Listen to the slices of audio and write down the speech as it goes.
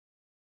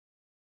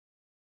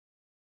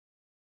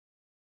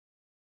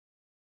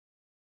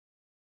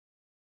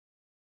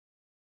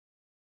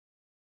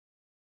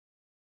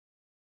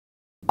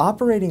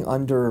Operating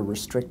under a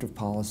restrictive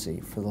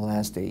policy for the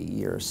last 8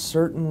 years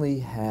certainly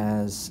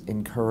has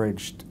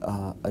encouraged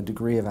a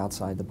degree of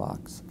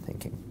outside-the-box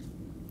thinking.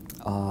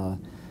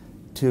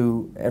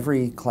 To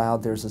every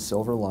cloud there's a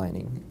silver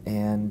lining,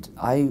 and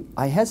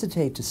I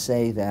hesitate to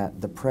say that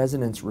the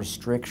President's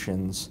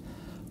restrictions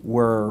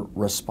were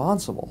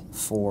responsible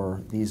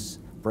for these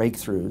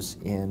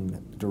breakthroughs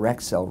in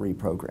direct cell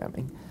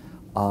reprogramming,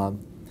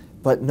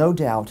 but no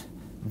doubt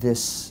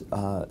this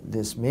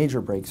major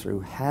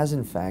breakthrough has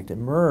in fact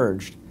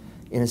emerged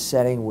in a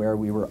setting where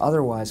we were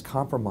otherwise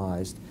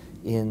compromised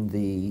in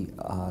the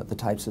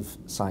types of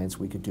science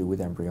we could do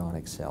with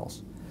embryonic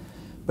cells.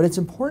 But it's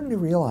important to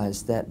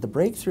realize that the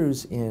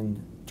breakthroughs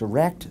in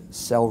direct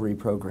cell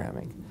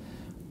reprogramming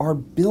are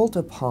built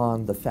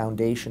upon the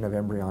foundation of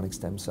embryonic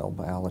stem cell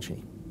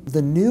biology.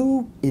 The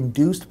new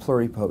induced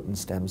pluripotent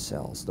stem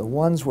cells, the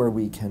ones where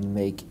we can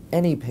make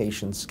any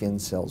patient's skin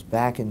cells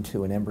back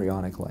into an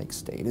embryonic-like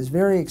state, is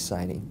very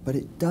exciting, but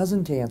it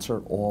doesn't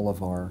answer all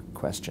of our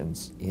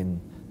questions in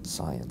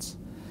science.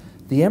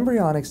 The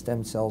embryonic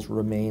stem cells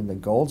remain the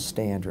gold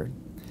standard.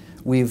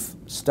 We've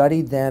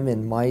studied them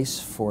in mice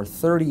for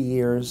 30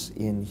 years,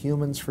 in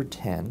humans for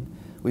 10.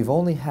 We've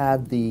only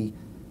had the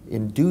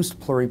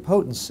induced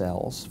pluripotent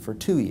cells for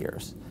 2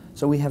 years,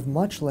 so we have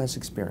much less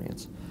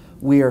experience.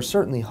 We are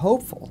certainly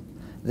hopeful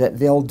that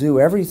they'll do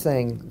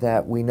everything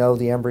that we know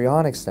the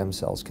embryonic stem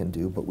cells can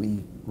do, but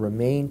we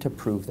remain to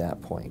prove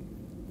that point.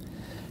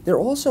 There are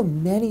also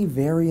many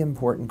very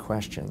important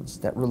questions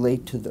that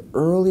relate to the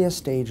earliest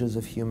stages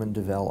of human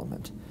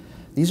development.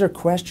 These are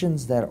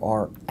questions that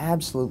are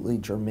absolutely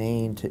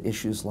germane to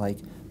issues like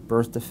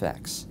birth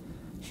defects,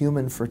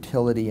 human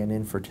fertility and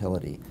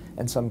infertility,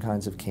 and some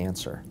kinds of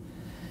cancer.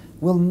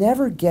 We'll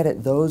never get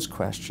at those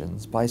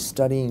questions by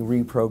studying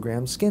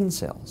reprogrammed skin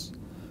cells.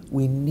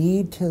 We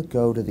need to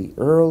go to the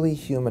early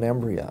human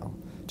embryo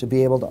to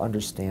be able to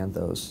understand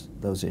those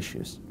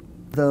issues.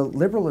 The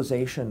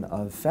liberalization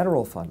of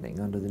federal funding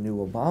under the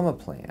new Obama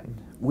plan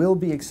will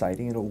be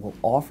exciting, and it will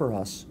offer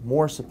us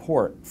more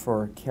support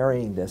for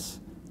carrying this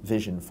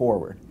vision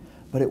forward,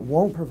 but it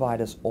won't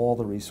provide us all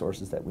the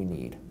resources that we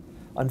need.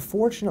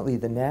 Unfortunately,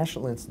 the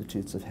National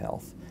Institutes of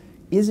Health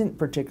isn't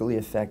particularly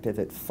effective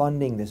at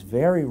funding this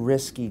very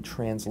risky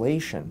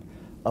translation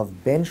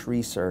of bench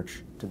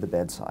research to the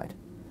bedside.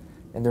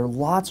 And there are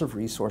lots of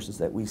resources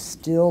that we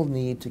still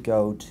need to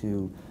go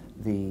to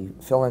the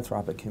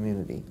philanthropic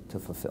community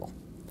to fulfill.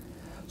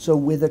 So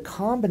with a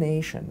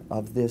combination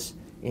of this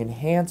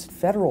enhanced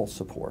federal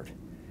support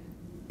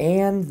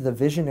and the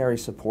visionary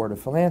support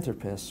of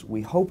philanthropists,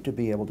 we hope to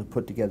be able to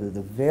put together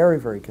the very,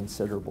 very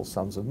considerable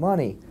sums of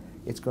money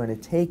it's going to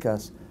take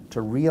us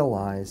to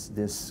realize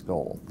this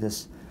goal,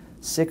 this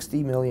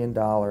 $60 million,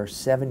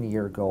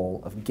 7-year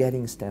goal of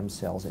getting stem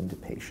cells into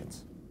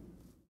patients.